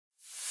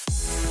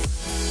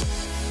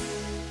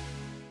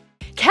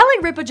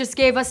Kelly Ripa just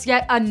gave us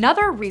yet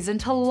another reason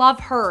to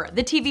love her.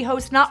 The TV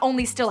host not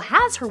only still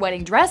has her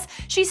wedding dress,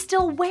 she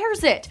still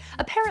wears it,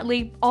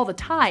 apparently all the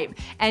time,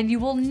 and you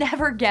will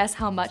never guess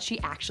how much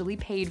she actually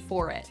paid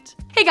for it.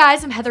 Hey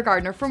guys, I'm Heather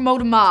Gardner from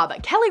Moda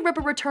Mob. Kelly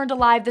Ripa returned to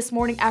live this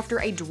morning after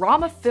a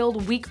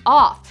drama-filled week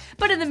off.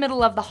 But in the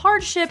middle of the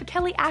hardship,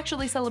 Kelly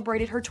actually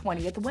celebrated her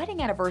 20th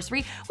wedding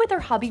anniversary with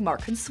her hubby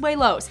Mark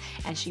Consuelos,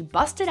 and she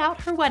busted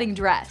out her wedding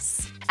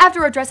dress.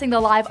 After addressing the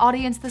live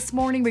audience this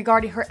morning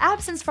regarding her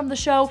absence from the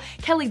show,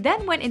 Kelly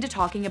then went into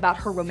talking about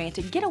her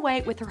romantic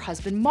getaway with her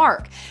husband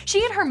Mark.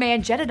 She and her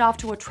man jetted off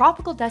to a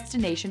tropical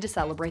destination to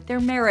celebrate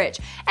their marriage,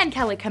 and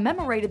Kelly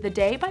commemorated the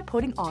day by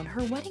putting on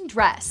her wedding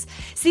dress.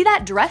 See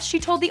that dress, she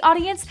told the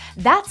audience?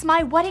 That's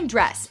my wedding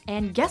dress,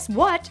 and guess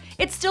what?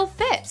 It still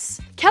fits.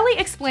 Kelly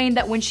explained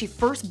that when she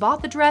first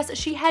bought the dress,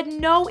 she had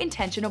no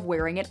intention of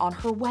wearing it on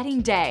her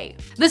wedding day.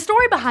 The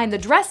story behind the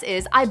dress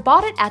is, I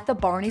bought it at the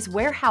Barney's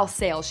warehouse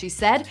sale, she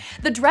said.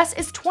 The dress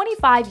is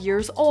 25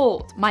 years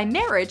old. My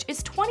marriage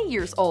is 20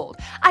 years old.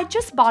 I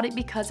just bought it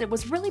because it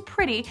was really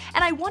pretty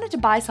and I wanted to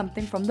buy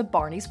something from the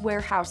Barney's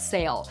warehouse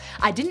sale.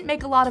 I didn't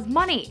make a lot of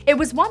money. It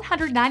was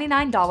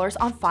 $199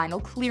 on final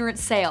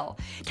clearance sale.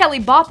 Kelly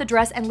bought the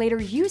dress and later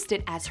used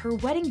it as her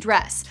wedding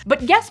dress.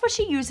 But guess what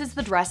she uses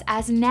the dress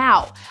as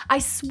now? I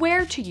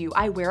swear to you,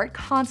 I wear it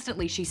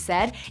constantly, she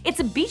said. It's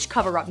a beach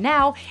cover-up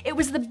now. It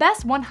was the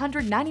best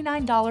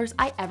 $199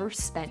 I ever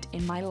spent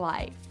in my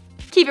life.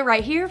 Keep it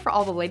right here for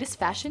all the latest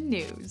fashion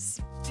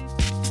news.